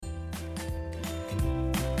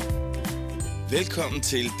Velkommen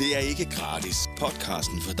til Det er ikke gratis,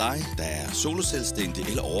 podcasten for dig, der er soloselvstændig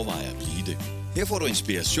eller overvejer at blive det. Her får du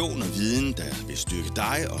inspiration og viden, der vil styrke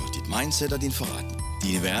dig og dit mindset og din forretning.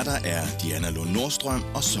 Dine værter er Diana Lund Nordstrøm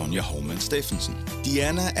og Sonja Hovman Steffensen.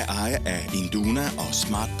 Diana er ejer af Induna og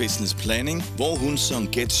Smart Business Planning, hvor hun som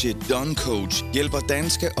Get Shit Done Coach hjælper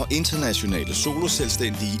danske og internationale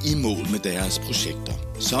soloselvstændige i mål med deres projekter.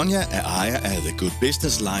 Sonja er ejer af The Good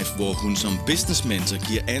Business Life, hvor hun som business mentor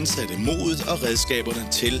giver ansatte modet og redskaberne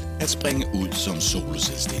til at springe ud som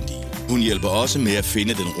soloselvstændige. Hun hjælper også med at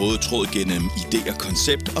finde den røde tråd gennem idé og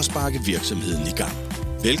koncept og sparke virksomheden i gang.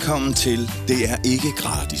 Velkommen til Det er ikke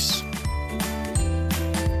gratis.